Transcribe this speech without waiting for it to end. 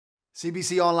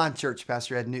CBC Online Church,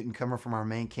 Pastor Ed Newton coming from our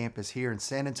main campus here in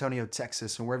San Antonio,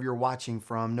 Texas. And wherever you're watching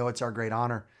from, know it's our great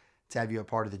honor to have you a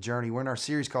part of the journey. We're in our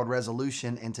series called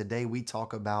Resolution, and today we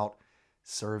talk about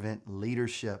servant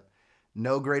leadership.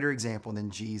 No greater example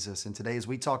than Jesus. And today as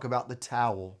we talk about the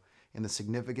towel and the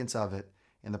significance of it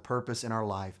and the purpose in our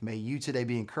life, may you today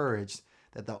be encouraged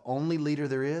that the only leader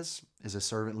there is a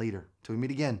servant leader. Till we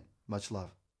meet again, much love.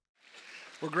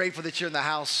 We're grateful that you're in the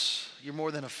house. You're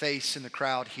more than a face in the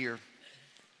crowd here.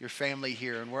 Your family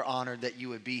here, and we're honored that you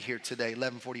would be here today.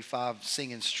 11:45,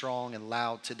 singing strong and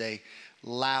loud today.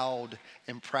 Loud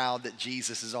and proud that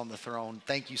Jesus is on the throne.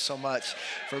 Thank you so much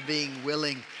for being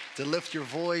willing to lift your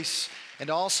voice and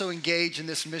to also engage in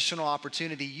this missional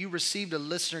opportunity. You received a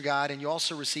listener guide, and you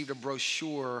also received a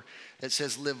brochure that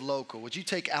says Live Local. Would you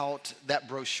take out that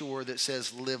brochure that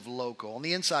says Live Local? On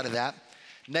the inside of that,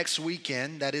 next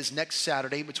weekend, that is next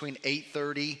Saturday between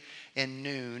 8:30 and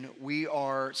noon, we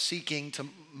are seeking to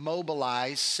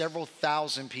mobilize several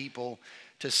thousand people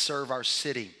to serve our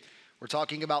city. We're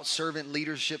talking about servant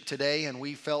leadership today, and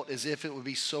we felt as if it would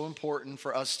be so important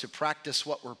for us to practice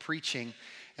what we're preaching.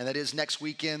 And that is next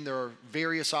weekend, there are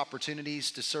various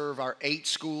opportunities to serve our 8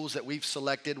 schools that we've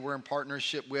selected. We're in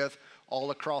partnership with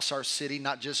all across our city,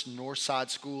 not just north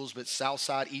side schools, but south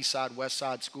side, east side, west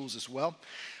side schools as well.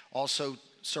 Also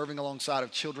serving alongside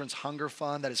of Children's Hunger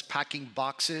Fund, that is packing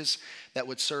boxes that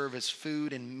would serve as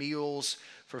food and meals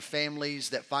for families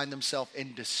that find themselves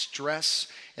in distress,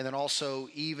 and then also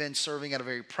even serving at a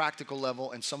very practical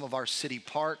level in some of our city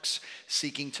parks,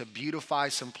 seeking to beautify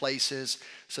some places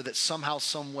so that somehow,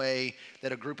 some way,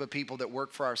 that a group of people that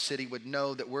work for our city would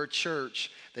know that we're a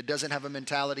church that doesn't have a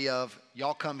mentality of,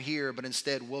 y'all come here, but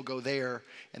instead we'll go there.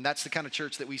 And that's the kind of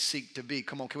church that we seek to be.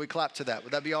 Come on, can we clap to that?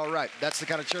 Would that be all right? That's the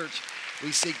kind of church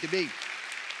we seek to be.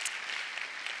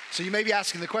 So you may be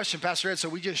asking the question, Pastor Ed, so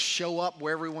we just show up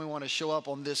wherever we want to show up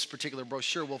on this particular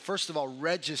brochure. Well, first of all,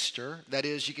 register. That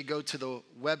is, you could go to the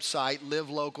website,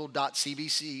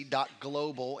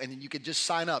 livelocal.cbc.global, and then you could just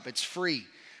sign up. It's free.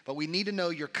 But we need to know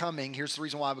you're coming. Here's the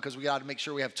reason why, because we got to make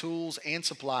sure we have tools and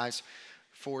supplies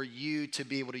for you to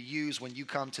be able to use when you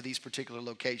come to these particular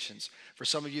locations. For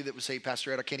some of you that would say,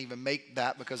 Pastor Ed, I can't even make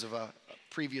that because of a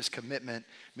previous commitment.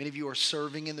 Many of you are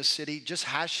serving in the city. Just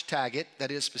hashtag it.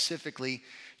 That is specifically,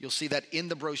 you'll see that in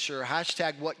the brochure.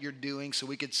 Hashtag what you're doing so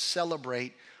we could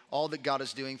celebrate all that God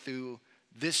is doing through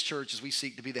this church as we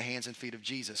seek to be the hands and feet of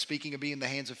Jesus. Speaking of being the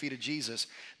hands and feet of Jesus,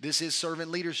 this is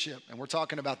servant leadership, and we're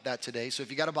talking about that today. So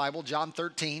if you got a Bible, John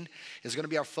 13 is going to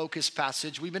be our focus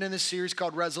passage. We've been in this series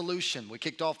called Resolution. We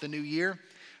kicked off the new year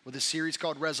with a series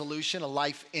called Resolution, a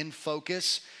life in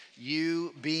focus,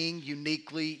 you being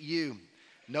uniquely you.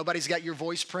 Nobody's got your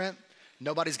voice print.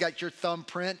 Nobody's got your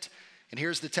thumbprint. And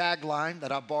here's the tagline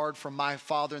that I borrowed from my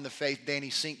father in the faith, Danny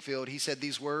Sinkfield. He said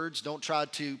these words: don't try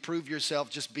to prove yourself,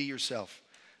 just be yourself.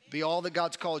 Be all that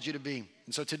God's called you to be.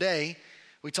 And so today,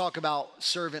 we talk about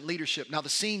servant leadership. Now the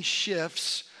scene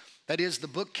shifts. That is, the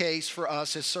bookcase for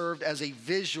us has served as a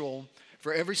visual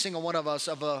for every single one of us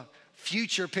of a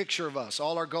future picture of us.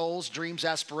 All our goals, dreams,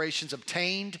 aspirations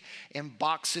obtained, and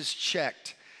boxes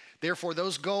checked. Therefore,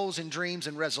 those goals and dreams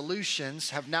and resolutions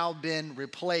have now been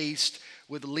replaced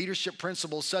with leadership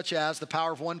principles such as the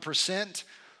power of 1%,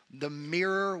 the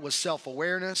mirror was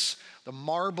self-awareness, the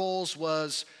marbles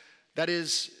was, that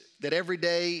every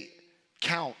day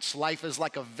counts. Life is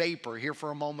like a vapor, here for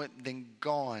a moment, then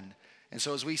gone. And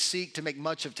so as we seek to make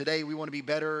much of today, we want to be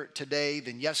better today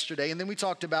than yesterday. And then we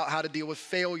talked about how to deal with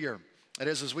failure. That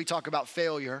is, as we talk about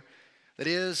failure, that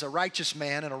is, a righteous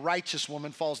man and a righteous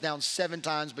woman falls down 7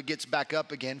 times but gets back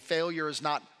up again. Failure is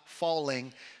not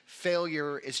falling.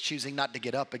 Failure is choosing not to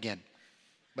get up again.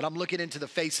 But I'm looking into the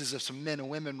faces of some men and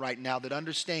women right now that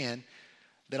understand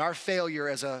that our failure,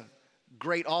 as a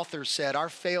great author said, our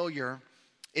failure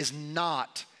is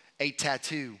not a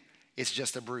tattoo. It's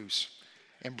just a bruise.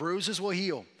 And bruises will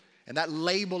heal. And that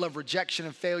label of rejection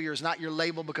and failure is not your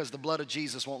label, because the blood of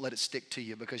Jesus won't let it stick to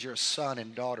you, because you're a son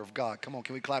and daughter of God. Come on,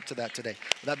 can we clap to that today?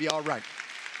 Would that be all right?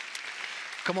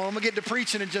 Come on, I'm going to get to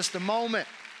preaching in just a moment.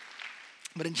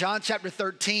 But in John chapter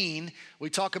 13, we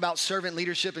talk about servant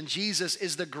leadership, and Jesus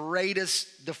is the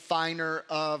greatest definer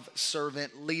of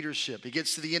servant leadership. He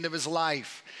gets to the end of his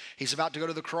life. He's about to go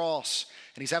to the cross,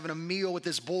 and he's having a meal with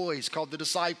his boys called the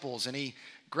disciples, and he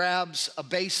grabs a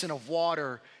basin of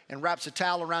water and wraps a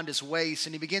towel around his waist,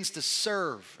 and he begins to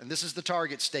serve. And this is the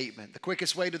target statement. The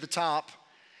quickest way to the top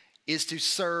is to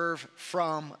serve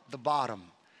from the bottom.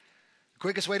 The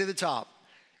quickest way to the top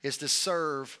is to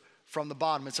serve from the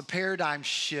bottom. It's a paradigm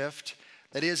shift.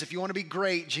 That is, if you want to be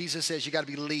great, Jesus says you got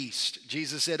to be least.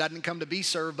 Jesus said, I didn't come to be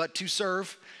served, but to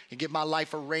serve and give my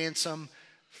life a ransom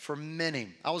for many.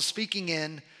 I was speaking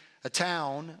in a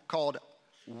town called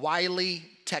Wiley,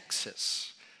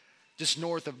 Texas, just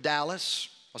north of Dallas.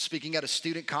 I was speaking at a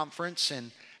student conference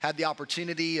and had the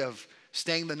opportunity of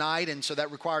staying the night, and so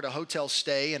that required a hotel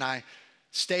stay, and I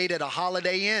stayed at a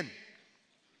Holiday Inn.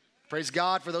 Praise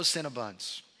God for those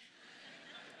Cinnabons.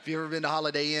 If you've ever been to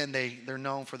Holiday Inn, they're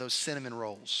known for those cinnamon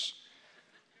rolls.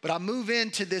 But I move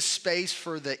into this space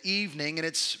for the evening, and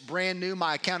it's brand new.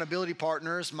 My accountability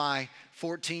partner is my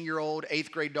 14-year-old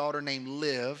 8th grade daughter named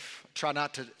Liv. I try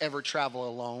not to ever travel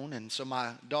alone, and so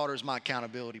my daughter's my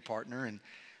accountability partner. And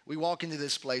we walk into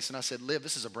this place, and I said, Liv,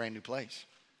 this is a brand new place.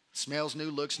 Smells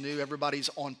new, looks new. Everybody's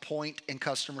on point in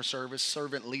customer service.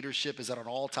 Servant leadership is at an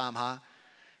all-time high.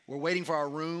 We're waiting for our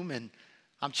room, and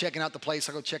I'm checking out the place.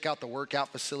 I go check out the workout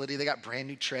facility. They got brand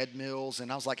new treadmills.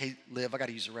 And I was like, hey, Liv, I got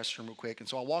to use the restroom real quick. And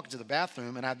so I walk into the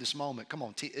bathroom and I have this moment. Come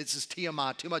on, this is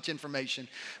TMI, too much information.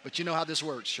 But you know how this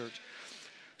works, church.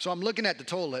 So I'm looking at the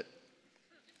toilet.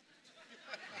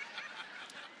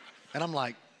 And I'm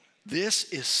like, this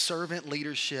is servant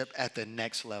leadership at the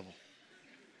next level.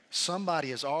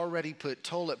 Somebody has already put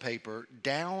toilet paper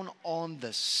down on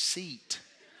the seat.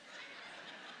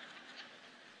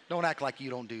 Don't act like you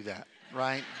don't do that.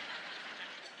 Right?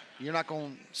 You're not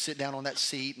going to sit down on that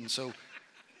seat. And so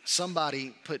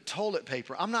somebody put toilet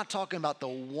paper. I'm not talking about the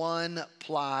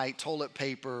one-ply toilet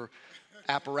paper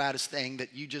apparatus thing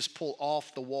that you just pull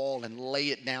off the wall and lay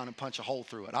it down and punch a hole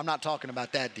through it. I'm not talking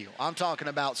about that deal. I'm talking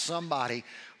about somebody,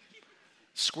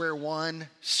 square one,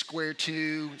 square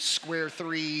two, square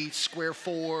three, square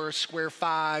four, square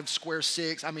five, square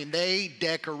six. I mean, they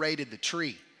decorated the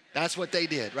tree. That's what they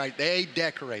did, right? They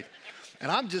decorated.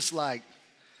 And I'm just like,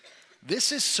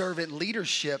 this is servant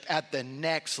leadership at the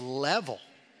next level.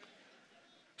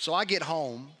 So I get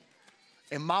home,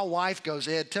 and my wife goes,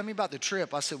 Ed, tell me about the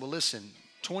trip. I said, well, listen,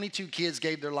 22 kids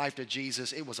gave their life to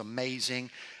Jesus. It was amazing.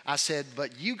 I said,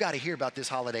 but you got to hear about this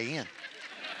Holiday Inn.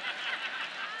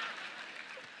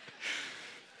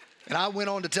 And I went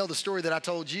on to tell the story that I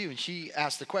told you, and she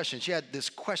asked the question. She had this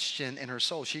question in her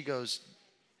soul. She goes,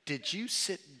 did you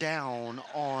sit down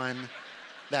on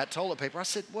that toilet paper? I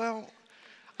said, well,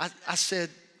 I said,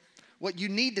 what you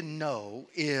need to know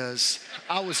is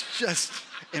I was just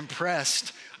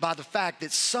impressed by the fact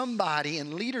that somebody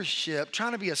in leadership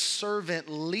trying to be a servant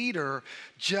leader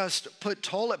just put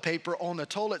toilet paper on the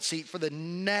toilet seat for the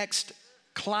next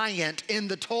client in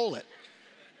the toilet.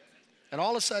 And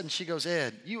all of a sudden she goes,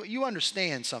 Ed, you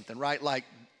understand something, right? Like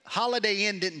Holiday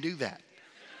Inn didn't do that.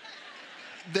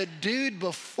 The dude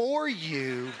before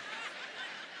you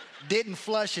didn't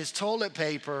flush his toilet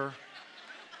paper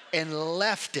and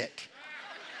left it.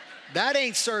 That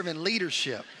ain't servant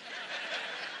leadership.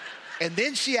 And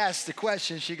then she asked the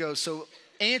question, she goes, so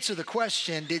answer the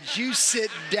question, did you sit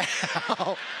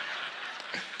down?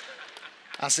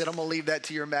 I said, I'm gonna leave that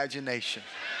to your imagination.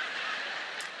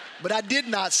 But I did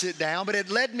not sit down, but it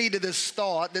led me to this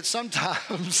thought that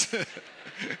sometimes,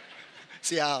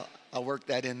 see how I worked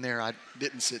that in there, I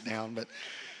didn't sit down, but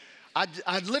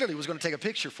I literally was going to take a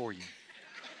picture for you.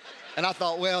 And I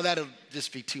thought, well, that'll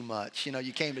just be too much. You know,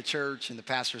 you came to church and the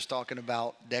pastor's talking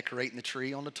about decorating the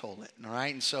tree on the toilet, all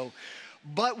right? And so,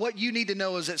 but what you need to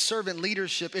know is that servant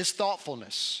leadership is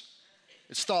thoughtfulness.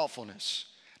 It's thoughtfulness.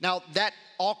 Now, that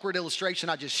awkward illustration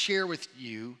I just shared with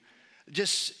you,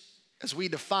 just as we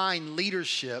define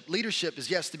leadership, leadership is,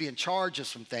 yes, to be in charge of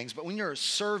some things, but when you're a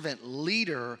servant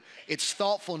leader, it's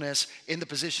thoughtfulness in the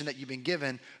position that you've been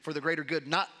given for the greater good,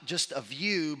 not just of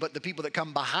you, but the people that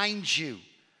come behind you.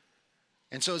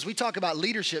 And so as we talk about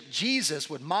leadership, Jesus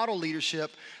would model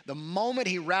leadership the moment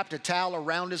he wrapped a towel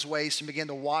around his waist and began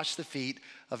to wash the feet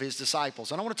of his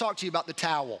disciples. And I want to talk to you about the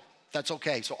towel, if that's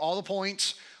okay. So all the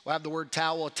points will have the word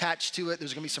towel attached to it.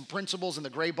 There's going to be some principles in the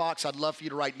gray box I'd love for you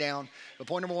to write down. But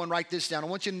point number one, write this down. I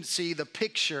want you to see the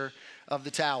picture of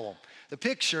the towel. The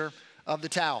picture of the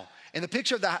towel. And the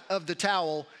picture of the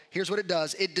towel, here's what it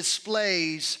does. It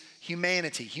displays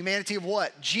humanity. Humanity of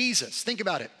what? Jesus. Think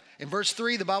about it. In verse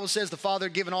 3, the Bible says the Father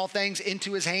had given all things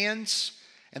into his hands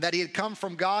and that he had come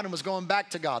from God and was going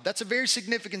back to God. That's a very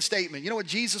significant statement. You know what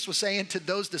Jesus was saying to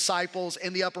those disciples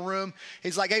in the upper room?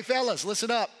 He's like, hey, fellas,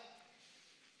 listen up.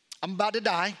 I'm about to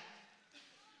die.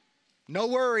 No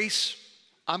worries.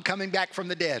 I'm coming back from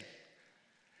the dead.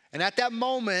 And at that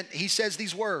moment, he says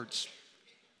these words.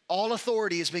 All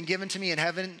authority has been given to me in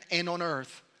heaven and on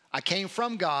earth. I came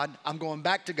from God. I'm going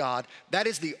back to God. That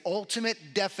is the ultimate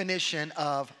definition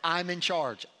of I'm in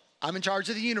charge. I'm in charge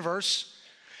of the universe.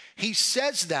 He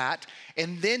says that,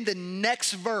 and then the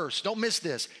next verse, don't miss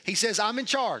this. He says, I'm in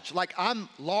charge, like I'm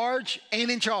large and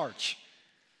in charge.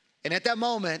 And at that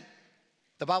moment,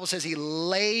 the Bible says he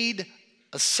laid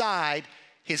aside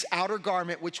his outer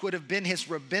garment, which would have been his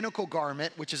rabbinical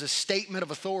garment, which is a statement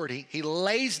of authority. He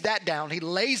lays that down. He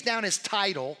lays down his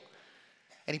title,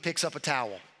 and he picks up a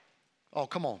towel. Oh,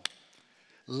 come on.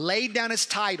 Laid down his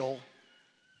title,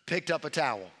 picked up a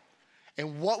towel.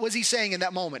 And what was he saying in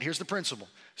that moment? Here's the principle.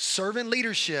 Servant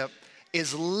leadership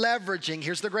is leveraging,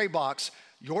 here's the gray box,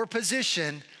 your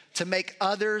position to make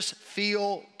others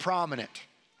feel prominent.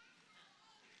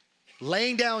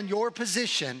 Laying down your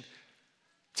position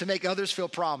to make others feel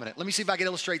prominent. Let me see if I can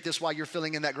illustrate this while you're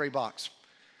filling in that gray box.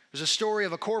 There's a story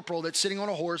of a corporal that's sitting on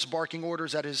a horse barking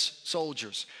orders at his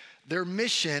soldiers. Their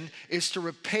mission is to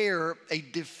repair a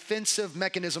defensive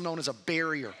mechanism known as a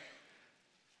barrier.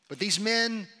 But these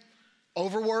men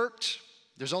overworked.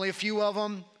 There's only a few of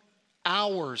them.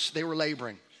 Hours they were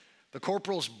laboring. The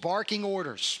corporal's barking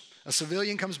orders. A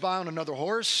civilian comes by on another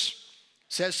horse,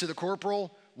 says to the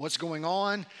corporal, what's going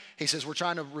on? He says, we're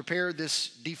trying to repair this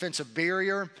defensive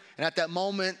barrier. And at that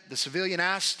moment, the civilian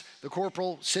asked the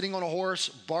corporal, sitting on a horse,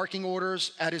 barking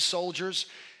orders at his soldiers.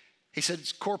 He said,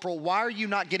 Corporal, why are you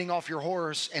not getting off your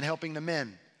horse and helping the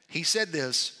men? He said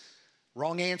this,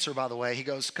 wrong answer, by the way. He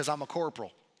goes, because I'm a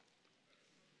corporal.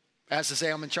 As to say,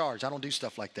 I'm in charge. I don't do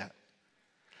stuff like that.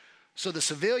 So the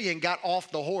civilian got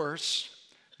off the horse,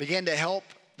 began to help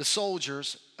the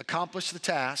soldiers accomplish the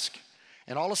task,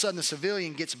 and all of a sudden the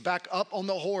civilian gets back up on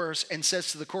the horse and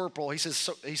says to the corporal, he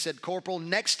said, Corporal,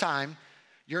 next time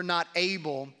you're not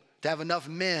able to have enough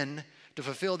men to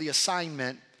fulfill the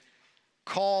assignment,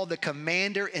 call the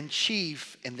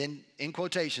commander-in-chief, and then in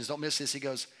quotations, don't miss this, he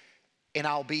goes, and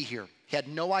I'll be here. He had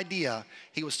no idea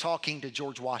he was talking to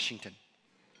George Washington.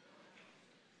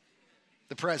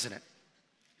 The president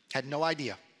had no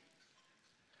idea.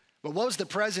 But what was the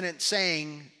president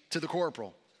saying to the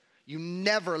corporal? You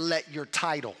never let your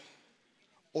title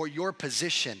or your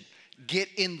position get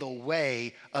in the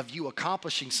way of you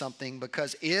accomplishing something,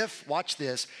 because watch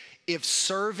this, if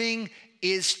serving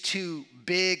is too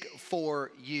big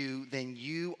for you, then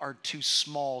you are too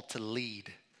small to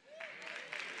lead.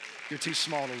 You're too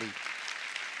small to lead.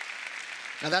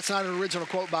 Now that's not an original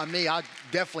quote by me. I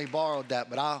definitely borrowed that,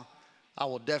 but I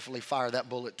will definitely fire that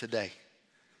bullet today.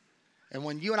 And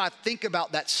when you and I think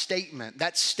about that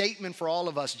statement for all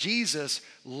of us, Jesus,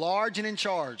 large and in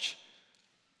charge,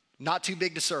 not too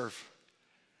big to serve.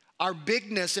 Our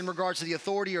bigness in regards to the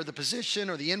authority or the position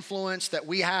or the influence that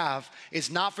we have is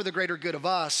not for the greater good of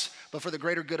us, but for the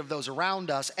greater good of those around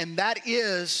us. And that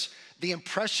is the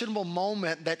impressionable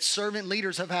moment that servant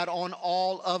leaders have had on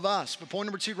all of us. But point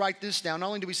number 2, write this down. Not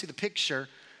only do we see the picture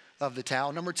of the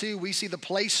towel, number 2, we see the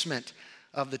placement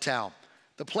of the towel.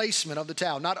 The placement of the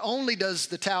towel. Not only does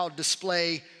the towel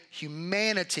display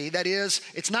humanity, that is,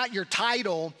 it's not your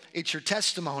title, it's your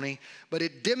testimony, but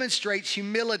it demonstrates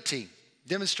humility.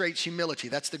 Demonstrates humility.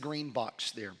 That's the green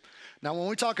box there. Now, when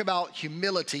we talk about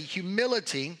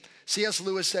humility, C.S.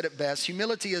 Lewis said it best,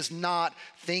 humility is not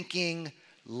thinking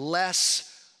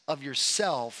less of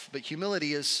yourself, but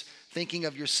humility is thinking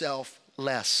of yourself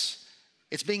less.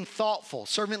 It's being thoughtful.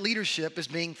 Servant leadership is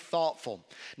being thoughtful.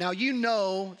 Now, you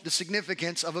know the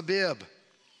significance of a bib.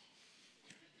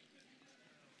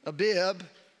 A bib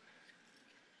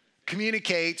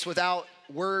communicates without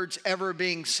words ever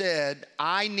being said,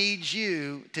 I need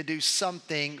you to do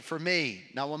something for me.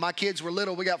 Now, when my kids were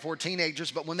little, we got 4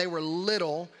 teenagers, but when they were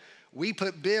little, we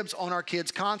put bibs on our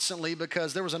kids constantly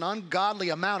because there was an ungodly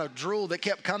amount of drool that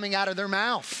kept coming out of their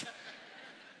mouth.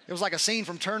 It was like a scene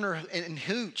from Turner and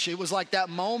Hooch. It was like that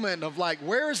moment of like,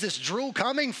 where is this drool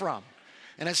coming from?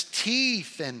 And his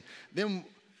teeth, and then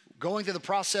going through the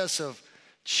process of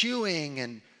chewing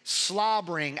and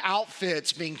slobbering,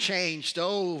 outfits being changed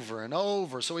over and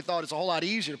over. So we thought it's a whole lot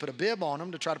easier to put a bib on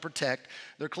them to try to protect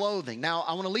their clothing. Now,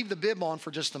 I want to leave the bib on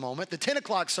for just a moment. The 10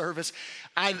 o'clock service,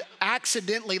 I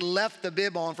accidentally left the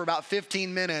bib on for about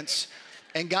 15 minutes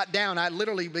and got down. I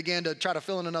literally began to try to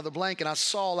fill in another blank, and I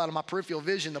saw out of my peripheral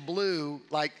vision the blue,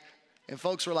 and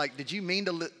folks were like, did you mean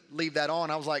to leave that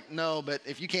on? I was like, no, but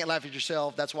if you can't laugh at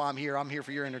yourself, that's why I'm here. I'm here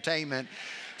for your entertainment.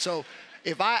 So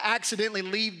if I accidentally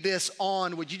leave this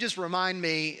on, would you just remind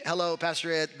me, hello,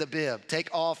 Pastor Ed, the bib. Take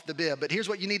off the bib. But here's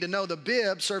what you need to know. The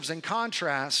bib serves in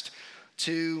contrast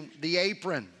to the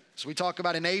apron. So we talk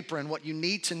about an apron. What you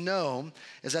need to know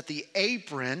is that the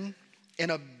apron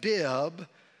and a bib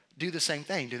do the same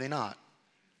thing, do they not?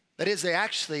 That is, they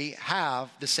actually have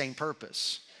the same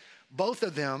purpose. Both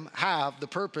of them have the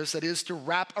purpose that is to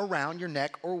wrap around your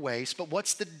neck or waist. But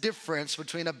what's the difference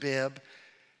between a bib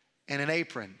and an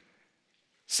apron?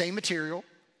 Same material,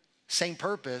 same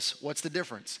purpose. What's the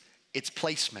difference? It's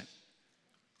placement.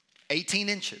 18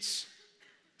 inches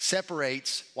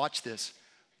separates, watch this,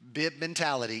 bib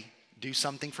mentality, do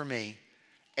something for me.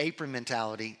 Apron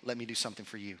mentality, let me do something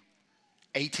for you.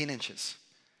 18 inches.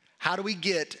 How do we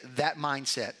get that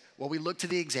mindset? Well, we look to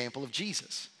the example of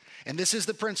Jesus. And this is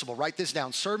the principle. Write this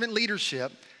down. Servant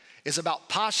leadership is about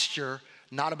posture,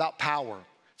 not about power.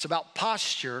 It's about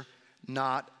posture,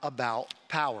 not about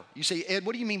power. You say, Ed,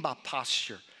 what do you mean by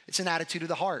posture? It's an attitude of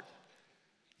the heart.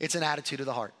 It's an attitude of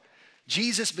the heart.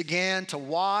 Jesus began to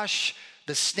wash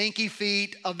the stinky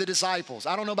feet of the disciples.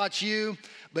 I don't know about you,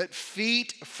 but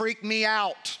feet freak me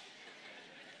out.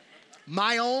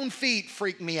 My own feet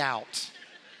freak me out.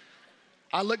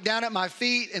 I look down at my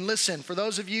feet and listen, for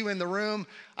those of you in the room,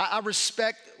 I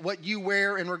respect what you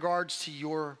wear in regards to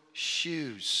your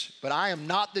shoes, but I am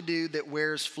not the dude that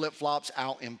wears flip-flops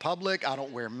out in public. I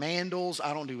don't wear mandals.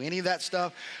 I don't do any of that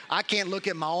stuff. I can't look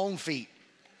at my own feet.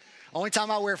 Only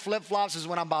time I wear flip-flops is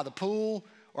when I'm by the pool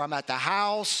or I'm at the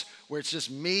house where it's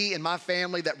just me and my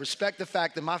family that respect the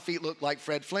fact that my feet look like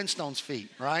Fred Flintstone's feet,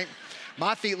 right?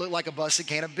 My feet look like a busted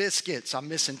can of biscuits. I'm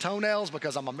missing toenails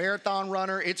because I'm a marathon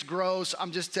runner. It's gross.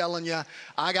 I'm just telling you,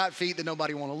 I got feet that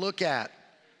nobody want to look at.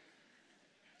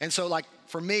 And so like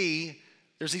for me,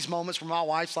 there's these moments where my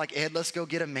wife's like, Ed, let's go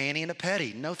get a mani and a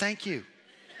pedi. No, thank you.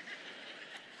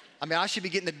 I mean, I should be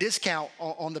getting a discount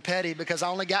on the pedi because I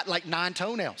only got like 9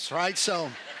 toenails, right? So,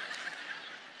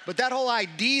 but that whole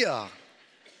idea,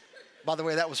 by the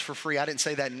way, that was for free. I didn't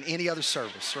say that in any other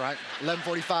service, right?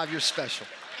 11:45, you're special.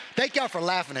 Thank y'all for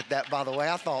laughing at that, by the way.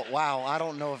 I thought, wow, I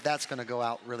don't know if that's going to go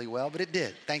out really well, but it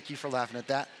did. Thank you for laughing at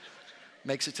that.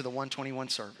 Makes it to the 121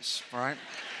 service, all right?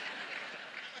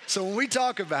 So when we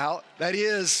talk about, that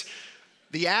is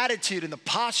the attitude and the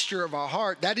posture of our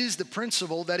heart, that is the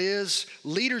principle, that is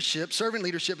leadership. Servant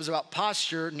leadership is about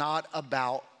posture, not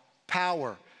about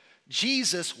power.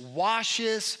 Jesus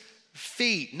washes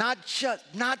feet, not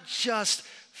just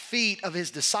feet of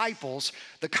his disciples.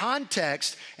 The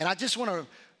context, and I just want to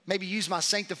maybe use my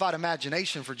sanctified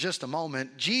imagination for just a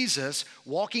moment. Jesus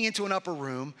walking into an upper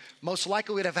room, most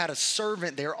likely would have had a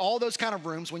servant there. All those kind of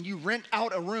rooms, when you rent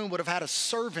out a room, would have had a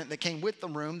servant that came with the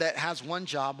room that has one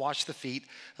job, wash the feet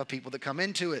of people that come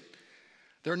into it.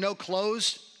 There are no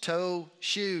closed-toe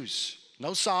shoes,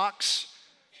 no socks.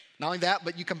 Not only that,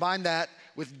 but you combine that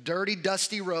with dirty,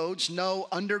 dusty roads, no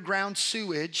underground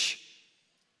sewage.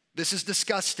 This is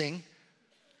disgusting.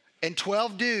 And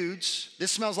 12 dudes,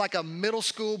 this smells like a middle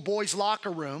school boys'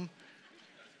 locker room,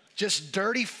 just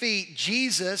dirty feet.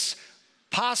 Jesus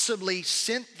possibly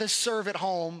sent the servant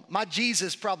home. My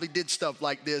Jesus probably did stuff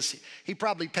like this. He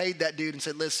probably paid that dude and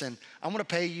said, listen, I'm gonna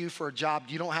pay you for a job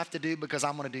you don't have to do because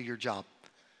I'm gonna do your job.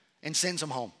 And sends him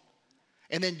home.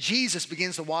 And then Jesus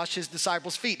begins to wash his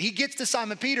disciples' feet. He gets to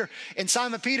Simon Peter,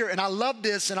 and I love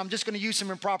this, and I'm just gonna use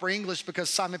some improper English because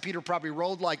Simon Peter probably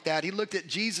rolled like that. He looked at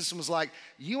Jesus and was like,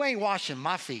 you ain't washing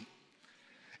my feet.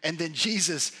 And then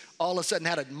Jesus all of a sudden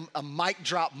had a mic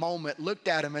drop moment, looked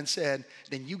at him and said,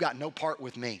 then you got no part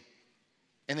with me.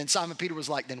 And then Simon Peter was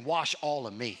like, then wash all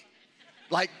of me.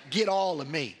 Like, get all of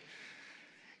me.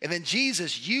 And then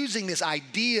Jesus, using this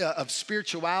idea of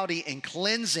spirituality and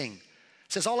cleansing,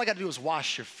 says, all I got to do is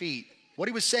wash your feet. What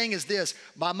he was saying is this: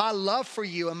 by my love for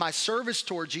you and my service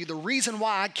towards you, the reason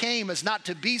why I came is not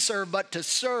to be served, but to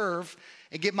serve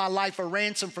and give my life a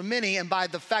ransom for many. And by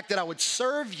the fact that I would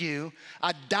serve you,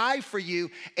 I'd die for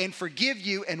you and forgive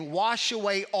you and wash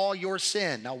away all your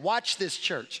sin. Now watch this,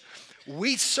 church.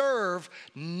 We serve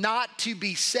not to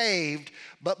be saved,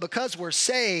 but because we're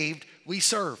saved, we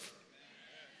serve.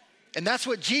 And that's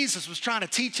what Jesus was trying to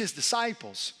teach his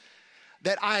disciples.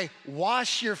 That I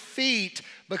wash your feet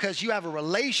because you have a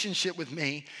relationship with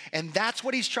me. And that's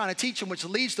what he's trying to teach them, which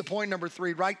leads to point number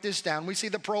 3. Write this down. We see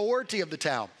the priority of the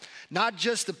towel. Not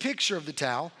just the picture of the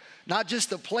towel, not just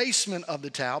the placement of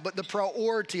the towel, but the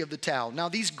priority of the towel. Now,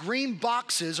 these green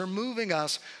boxes are moving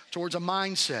us towards a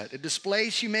mindset. It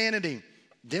displays humanity,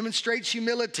 demonstrates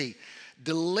humility,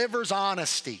 delivers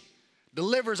honesty.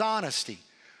 Delivers honesty.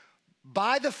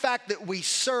 By the fact that we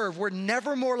serve, we're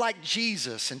never more like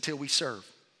Jesus until we serve.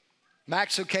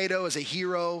 Max Lucado is a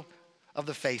hero of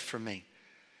the faith for me.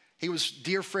 He was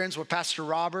dear friends with Pastor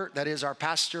Robert, that is our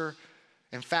pastor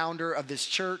and founder of this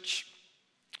church.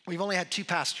 We've only had 2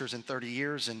 pastors in 30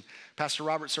 years, and Pastor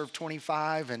Robert served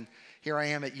 25, and here I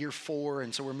am at year 4,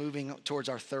 and so we're moving towards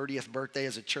our 30th birthday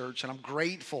as a church, and I'm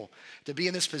grateful to be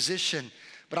in this position.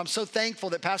 But I'm so thankful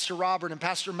that Pastor Robert and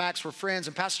Pastor Max were friends,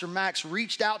 and Pastor Max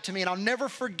reached out to me, and I'll never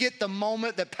forget the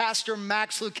moment that Pastor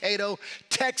Max Lucado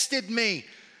texted me.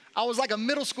 I was like a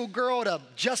middle school girl at a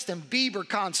Justin Bieber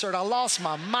concert. I lost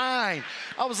my mind.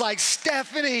 I was like,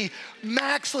 Stephanie,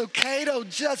 Max Lucado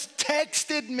just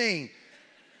texted me,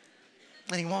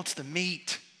 and he wants to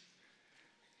meet.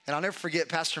 And I'll never forget,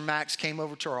 Pastor Max came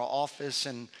over to our office,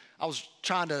 and I was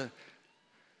trying to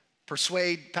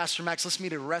persuade Pastor Max, let's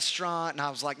meet at a restaurant. And I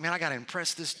was like, man, I got to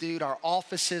impress this dude. Our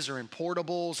offices are in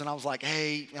portables. And I was like,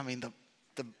 hey, I mean,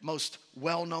 the most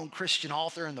well-known Christian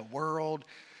author in the world.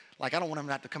 Like, I don't want him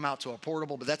to have to come out to a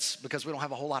portable, but that's because we don't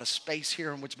have a whole lot of space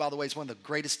here, which, by the way, is one of the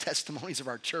greatest testimonies of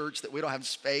our church, that we don't have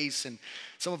space. And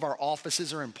some of our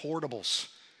offices are in portables.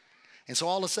 And so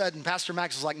all of a sudden, Pastor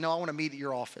Max is like, no, I want to meet at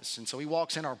your office. And so he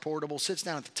walks in our portable, sits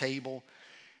down at the table,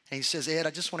 and he says, Ed,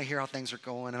 I just want to hear how things are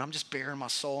going. And I'm just bearing my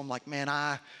soul. I'm like, man,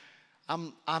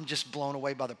 I'm just blown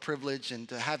away by the privilege and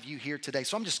to have you here today.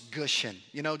 So I'm just gushing,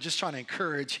 just trying to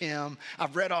encourage him.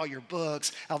 I've read all your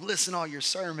books. I've listened to all your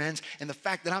sermons. And the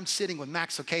fact that I'm sitting with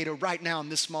Max Lucado right now in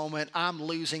this moment, I'm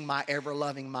losing my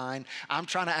ever-loving mind. I'm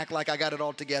trying to act like I got it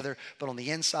all together. But on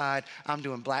the inside, I'm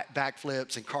doing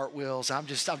backflips and cartwheels. I'm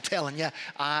telling you,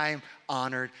 I'm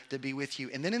honored to be with you.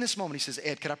 And then in this moment, he says,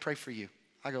 Ed, could I pray for you?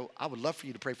 I go, I would love for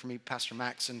you to pray for me, Pastor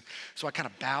Max. And so I kind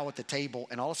of bow at the table,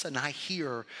 and all of a sudden I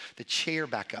hear the chair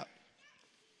back up.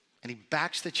 And he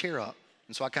backs the chair up.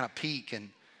 And so I kind of peek,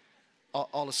 and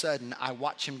all of a sudden I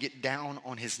watch him get down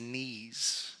on his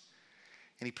knees.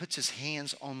 And he puts his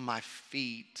hands on my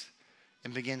feet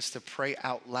and begins to pray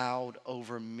out loud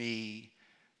over me,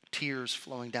 tears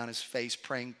flowing down his face,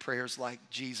 praying prayers like,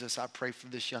 Jesus, I pray for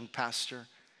this young pastor.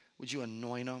 Would you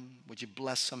anoint him? Would you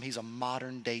bless him? He's a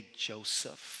modern day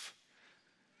Joseph.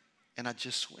 And I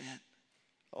just went,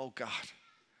 oh God.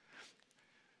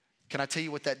 Can I tell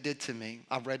you what that did to me?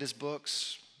 I've read his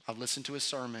books. I've listened to his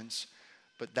sermons.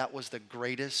 But that was the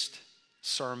greatest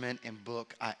sermon and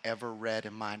book I ever read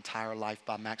in my entire life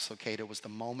by Max Lucado. Was the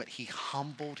moment he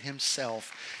humbled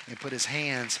himself and put his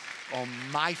hands on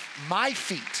my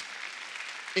feet.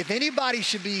 If anybody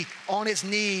should be on his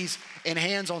knees and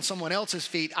hands on someone else's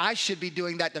feet, I should be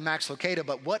doing that to Max Lucado.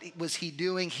 But what was he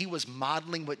doing? He was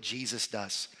modeling what Jesus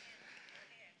does,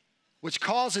 which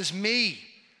causes me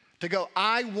to go,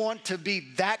 I want to be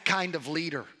that kind of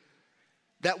leader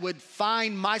that would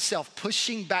find myself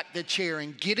pushing back the chair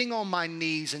and getting on my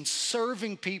knees and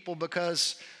serving people,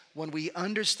 because when we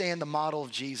understand the model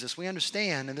of Jesus, we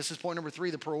understand, and this is point number 3,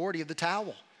 the priority of the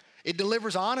towel. It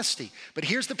delivers honesty. But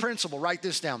here's the principle. Write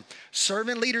this down.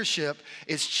 Servant leadership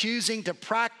is choosing to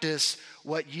practice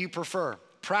what you prefer.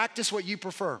 Practice what you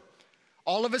prefer.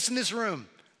 All of us in this room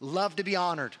love to be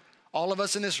honored. All of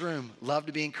us in this room love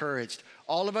to be encouraged.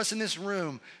 All of us in this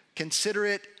room consider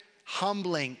it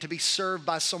humbling to be served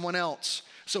by someone else.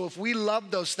 So if we love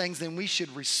those things, then we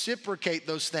should reciprocate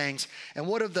those things. And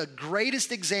one of the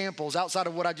greatest examples outside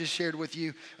of what I just shared with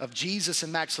you of Jesus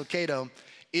and Max Lucado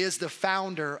is the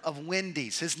founder of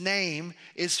Wendy's. His name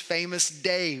is Famous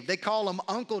Dave. They call him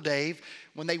Uncle Dave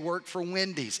when they work for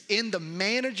Wendy's. In the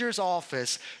manager's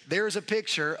office, there's a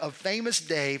picture of Famous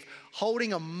Dave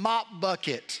holding a mop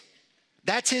bucket.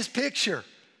 That's his picture.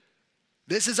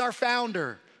 This is our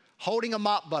founder holding a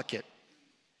mop bucket.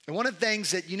 And one of the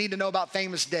things that you need to know about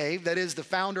Famous Dave, that is the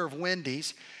founder of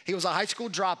Wendy's, he was a high school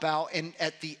dropout, and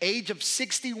at the age of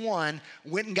 61,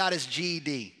 went and got his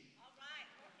GED.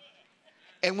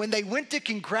 And when they went to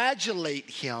congratulate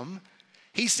him,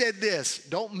 he said this,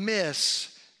 don't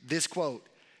miss this quote.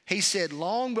 He said,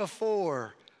 long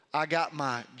before I got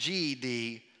my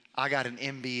GED, I got an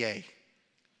MBA.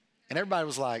 And everybody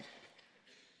was like,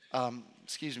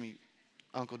 excuse me,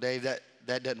 Uncle Dave,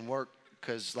 that doesn't work,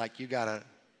 because like you gotta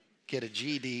get a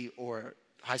GED or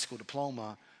a high school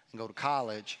diploma and go to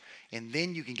college, and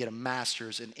then you can get a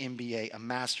master's in MBA, a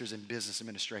master's in business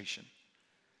administration.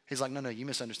 He's like, no, you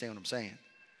misunderstand what I'm saying.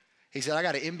 He said, I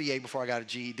got an MBA before I got a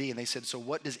GED. And they said, so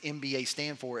what does MBA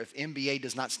stand for if MBA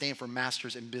does not stand for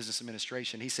Master's in Business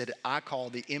Administration? He said, I call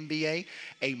the MBA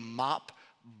a mop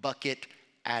bucket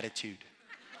attitude.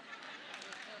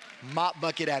 Mop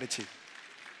bucket attitude.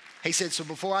 He said, so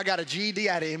before I got a GED,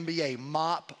 I had an MBA,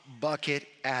 mop bucket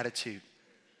attitude.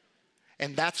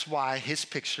 And that's why his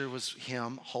picture was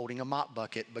him holding a mop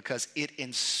bucket, because it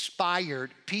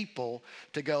inspired people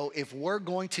to go, if we're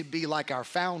going to be like our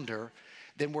founder,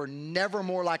 then we're never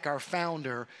more like our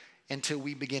founder until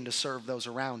we begin to serve those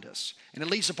around us. And it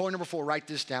leads to point number 4. Write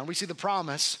this down. We see the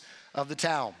promise of the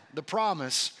towel. The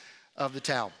promise of the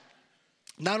towel.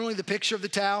 Not only the picture of the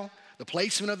towel, the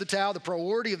placement of the towel, the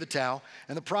priority of the towel,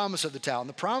 and the promise of the towel. And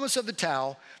the promise of the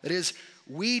towel, that is,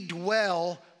 we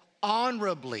dwell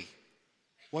honorably.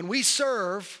 When we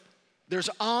serve, there's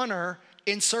honor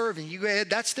in serving. You go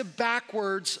ahead, that's the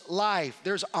backwards life.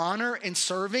 There's honor in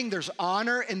serving. There's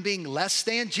honor in being less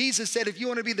than. Jesus said, if you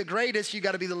want to be the greatest, you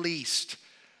got to be the least.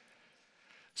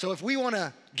 So if we want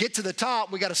to get to the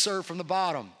top, we got to serve from the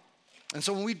bottom. And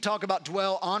so when we talk about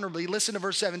dwell honorably, listen to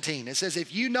verse 17. It says,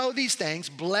 if you know these things,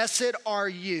 blessed are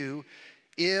you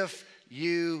if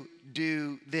you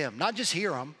do them. Not just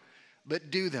hear them,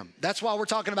 but do them. That's why we're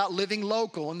talking about living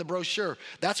local in the brochure.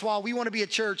 That's why we want to be a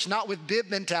church not with bib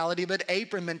mentality, but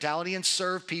apron mentality, and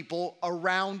serve people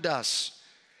around us.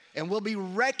 And we'll be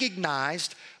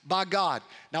recognized by God.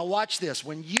 Now watch this.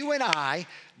 When you and I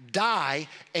die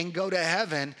and go to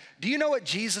heaven, do you know what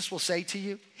Jesus will say to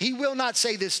you? He will not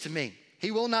say this to me.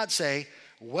 He will not say,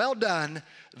 well done,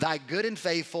 thy good and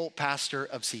faithful pastor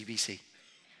of CBC.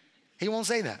 He won't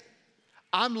say that.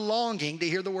 I'm longing to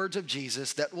hear the words of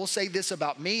Jesus that will say this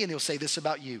about me, and he'll say this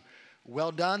about you.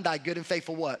 Well done, thy good and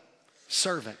faithful what?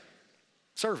 Servant.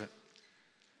 Servant.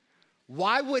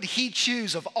 Why would he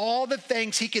choose, of all the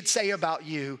things he could say about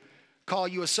you, call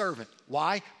you a servant?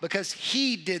 Why? Because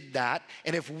he did that.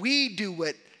 And if we do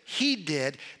what he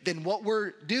did, then what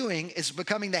we're doing is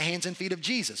becoming the hands and feet of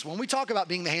Jesus. When we talk about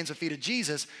being the hands and feet of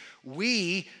Jesus,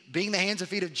 we, being the hands and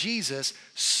feet of Jesus,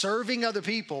 serving other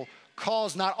people,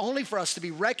 calls not only for us to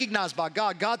be recognized by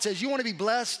God. God says, you want to be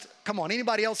blessed? Come on,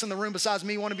 anybody else in the room besides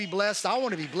me want to be blessed? I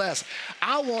want to be blessed.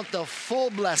 I want the full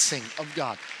blessing of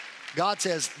God. God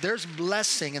says there's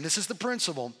blessing, and this is the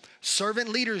principle. Servant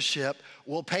leadership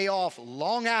will pay off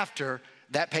long after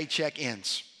that paycheck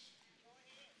ends.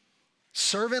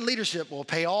 Servant leadership will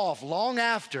pay off long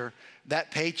after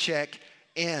that paycheck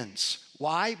ends.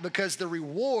 Why? Because the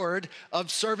reward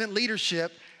of servant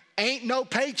leadership ain't no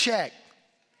paycheck.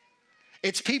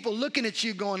 It's people looking at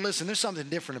you going, listen, there's something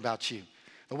different about you.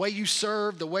 The way you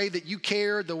serve, the way that you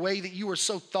care, the way that you are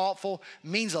so thoughtful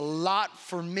means a lot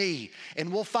for me.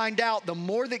 And we'll find out the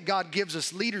more that God gives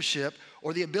us leadership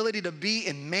or the ability to be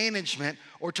in management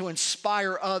or to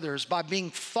inspire others by being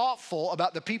thoughtful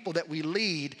about the people that we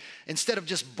lead instead of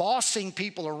just bossing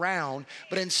people around,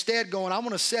 but instead going, I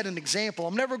want to set an example.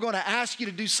 I'm never going to ask you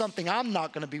to do something I'm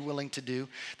not going to be willing to do.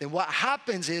 Then what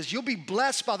happens is you'll be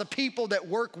blessed by the people that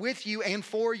work with you and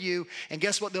for you. And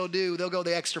guess what they'll do? They'll go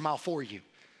the extra mile for you.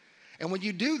 And when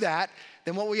you do that,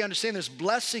 then what we understand, there's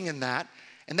blessing in that.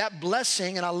 And that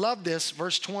blessing, and I love this,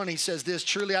 verse 20 says this,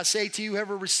 truly I say to you,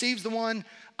 whoever receives the one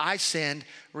I send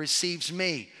receives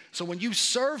me. So when you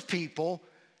serve people,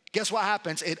 guess what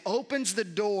happens? It opens the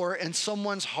door in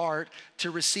someone's heart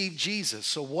to receive Jesus.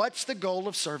 So what's the goal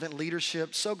of servant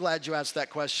leadership? So glad you asked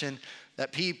that question,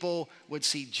 that people would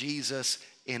see Jesus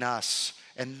in us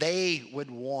and they would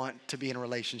want to be in a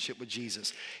relationship with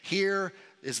Jesus. Here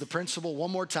is the principle one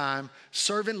more time.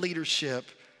 Servant leadership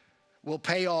will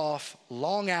pay off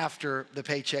long after the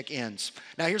paycheck ends.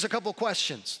 Now here's a couple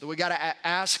questions that we got to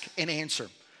ask and answer.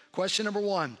 Question number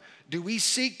one, do we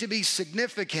seek to be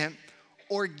significant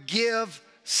or give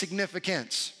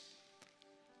significance?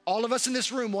 All of us in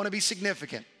this room want to be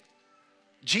significant.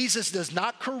 Jesus does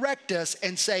not correct us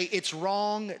and say it's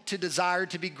wrong to desire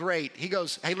to be great. He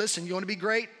goes, hey, listen, you want to be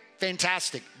great?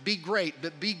 Fantastic, be great,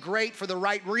 but be great for the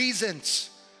right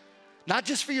reasons. Not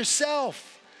just for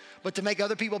yourself, but to make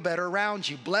other people better around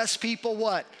you. Bless people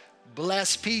what?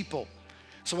 Bless people.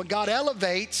 So when God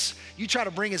elevates, you try to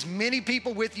bring as many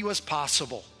people with you as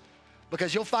possible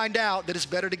because you'll find out that it's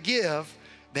better to give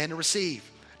than to receive.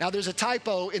 Now there's a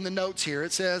typo in the notes here.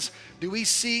 It says, do we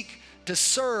seek to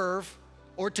serve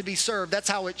or to be served? That's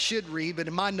how it should read, but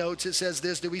in my notes it says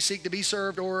this, do we seek to be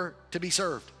served or to be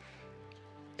served?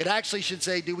 It actually should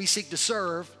say, do we seek to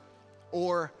serve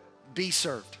or be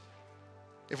served?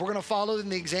 If we're going to follow in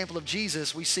the example of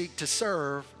Jesus, we seek to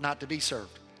serve, not to be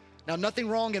served. Now, nothing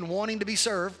wrong in wanting to be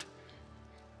served.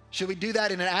 Should we do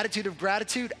that in an attitude of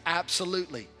gratitude?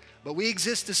 Absolutely. But we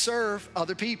exist to serve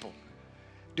other people.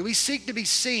 Do we seek to be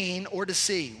seen or to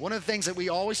see? One of the things that we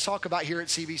always talk about here at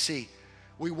CBC,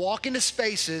 we walk into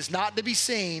spaces not to be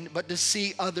seen, but to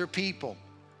see other people.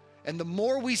 And the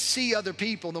more we see other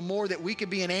people, the more that we can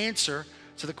be an answer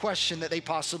to the question that they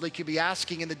possibly could be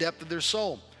asking in the depth of their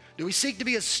soul. Do we seek to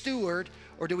be a steward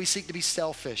or do we seek to be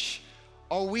selfish?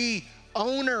 Are we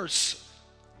owners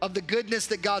of the goodness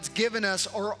that God's given us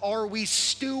or are we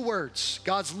stewards?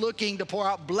 God's looking to pour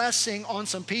out blessing on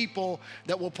some people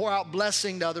that will pour out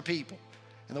blessing to other people.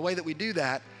 And the way that we do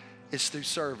that is through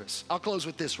service. I'll close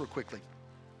with this real quickly.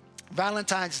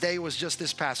 Valentine's Day was just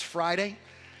this past Friday,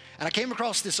 and I came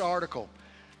across this article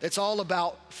that's all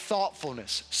about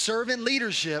thoughtfulness. Servant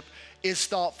leadership is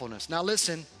thoughtfulness. Now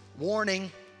listen,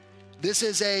 warning, this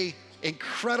is an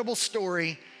incredible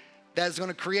story that is going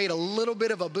to create a little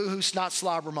bit of a boohoo snot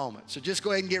slobber moment. So just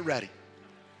go ahead and get ready.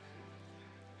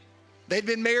 They'd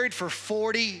been married for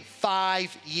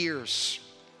 45 years.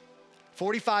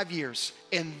 45 years.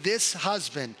 And this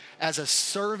husband, as a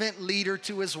servant leader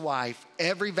to his wife,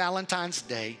 every Valentine's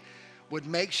Day would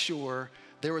make sure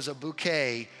there was a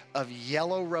bouquet of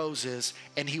yellow roses,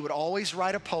 and he would always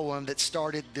write a poem that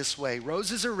started this way: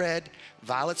 roses are red,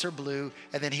 violets are blue,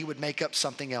 and then he would make up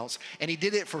something else. And he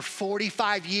did it for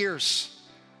 45 years.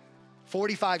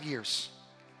 45 years.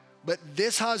 But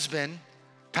this husband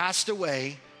passed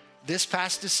away this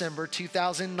past December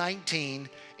 2019,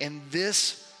 and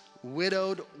this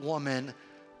widowed woman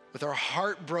with her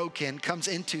heart broken comes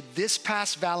into this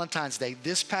past Valentine's Day,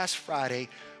 this past Friday,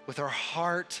 with her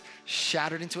heart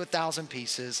shattered into 1,000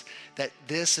 pieces, that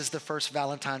this is the first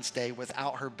Valentine's Day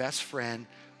without her best friend,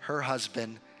 her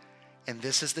husband, and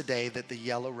this is the day that the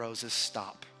yellow roses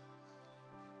stop.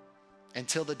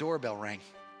 Until the doorbell rang.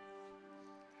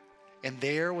 And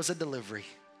there was a delivery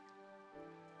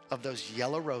of those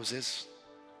yellow roses,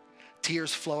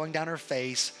 tears flowing down her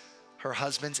face. Her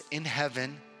husband's in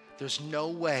heaven. There's no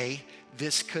way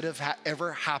this could have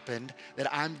ever happened,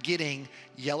 that I'm getting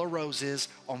yellow roses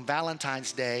on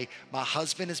Valentine's Day. My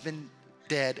husband has been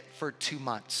dead for 2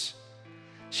 months.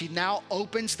 She now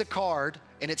opens the card,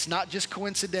 and it's not just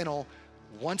coincidental.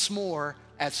 Once more,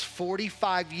 as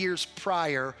 45 years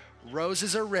prior,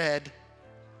 roses are red,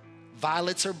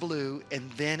 violets are blue,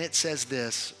 and then it says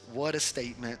this. What a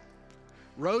statement.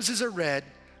 Roses are red,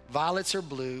 violets are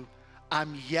blue.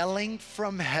 I'm yelling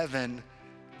from heaven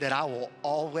that I will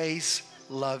always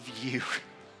love you.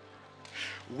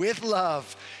 With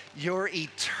love, your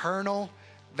eternal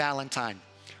Valentine.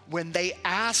 When they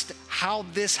asked how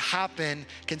this happened,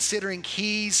 considering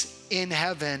he's in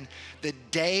heaven, the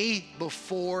day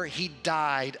before he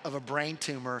died of a brain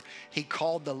tumor, he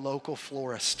called the local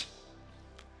florist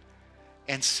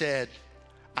and said,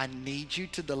 I need you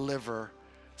to deliver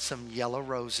some yellow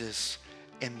roses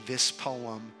in this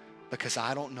poem, because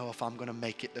I don't know if I'm gonna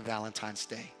make it to Valentine's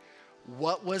Day.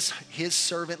 What was his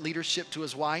servant leadership to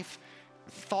his wife?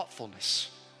 Thoughtfulness.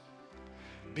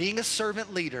 Being a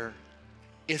servant leader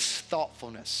is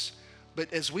thoughtfulness.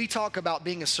 But as we talk about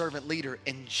being a servant leader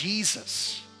and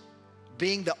Jesus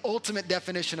being the ultimate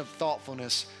definition of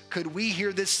thoughtfulness, could we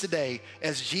hear this today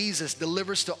as Jesus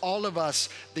delivers to all of us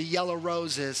the yellow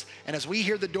roses? And as we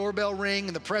hear the doorbell ring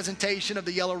and the presentation of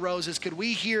the yellow roses, could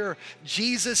we hear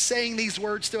Jesus saying these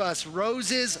words to us?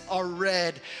 Roses are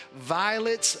red,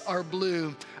 violets are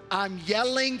blue. I'm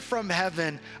yelling from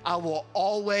heaven, I will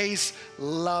always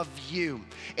love you.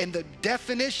 And the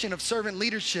definition of servant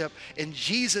leadership, and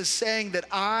Jesus saying that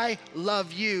I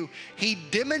love you, he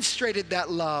demonstrated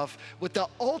that love with the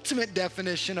ultimate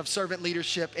definition of servant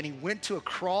leadership, and he went to a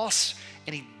cross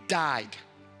and he died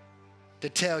to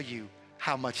tell you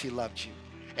how much he loved you.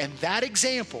 And that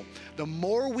example, the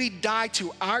more we die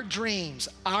to our dreams,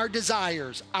 our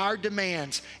desires, our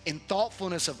demands, in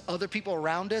thoughtfulness of other people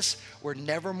around us, we're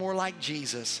never more like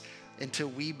Jesus until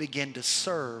we begin to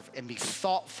serve and be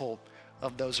thoughtful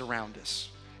of those around us.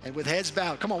 And with heads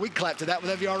bowed, come on, we clap to that.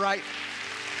 Would that be all right?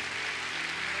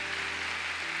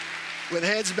 With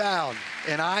heads bowed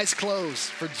and eyes closed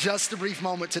for just a brief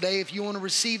moment today, if you want to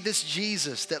receive this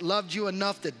Jesus that loved you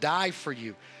enough to die for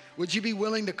you, would you be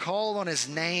willing to call on his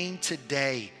name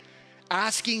today?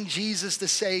 Asking Jesus to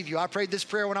save you. I prayed this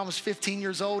prayer when I was 15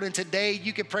 years old, and today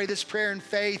you can pray this prayer in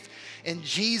faith, and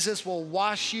Jesus will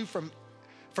wash you from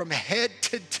head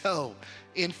to toe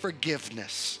in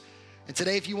forgiveness. And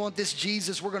today, if you want this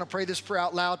Jesus, we're gonna pray this prayer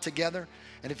out loud together.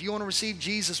 And if you wanna receive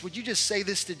Jesus, would you just say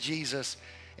this to Jesus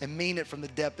and mean it from the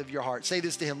depth of your heart? Say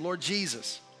this to him: Lord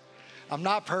Jesus, I'm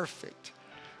not perfect,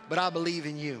 but I believe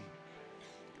in you.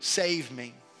 Save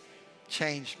me.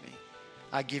 Change me.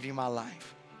 I give you my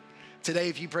life. Today,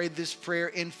 if you prayed this prayer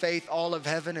in faith, all of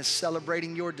heaven is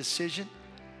celebrating your decision.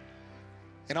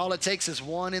 And all it takes is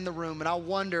one in the room. And I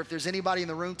wonder if there's anybody in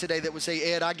the room today that would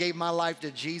say, Ed, I gave my life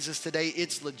to Jesus today.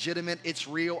 It's legitimate. It's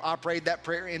real. I prayed that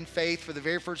prayer in faith for the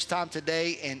very first time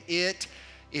today, and it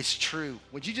is true.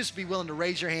 Would you just be willing to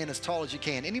raise your hand as tall as you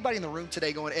can? Anybody in the room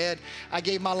today going, Ed, I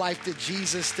gave my life to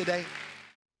Jesus today?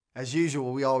 As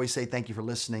usual, we always say thank you for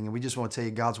listening, and we just want to tell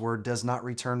you God's word does not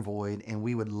return void, and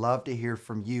we would love to hear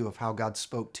from you of how God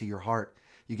spoke to your heart.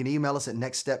 You can email us at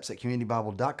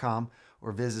nextsteps@communitybible.com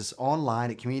or visit us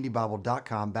online at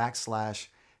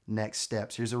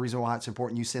communitybible.com/nextsteps. Here's the reason why it's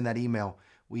important you send that email.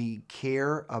 We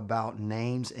care about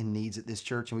names and needs at this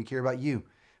church, and we care about you.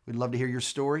 We'd love to hear your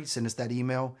story. Send us that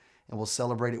email, and we'll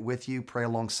celebrate it with you, pray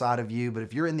alongside of you. But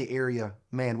if you're in the area,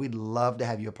 man, we'd love to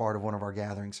have you a part of one of our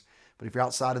gatherings. But if you're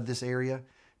outside of this area,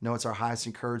 know it's our highest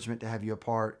encouragement to have you a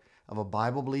part of a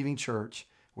Bible-believing church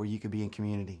where you could be in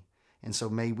community. And so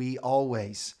may we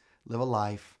always live a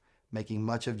life making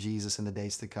much of Jesus in the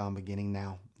days to come, beginning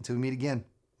now. Until we meet again,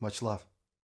 much love.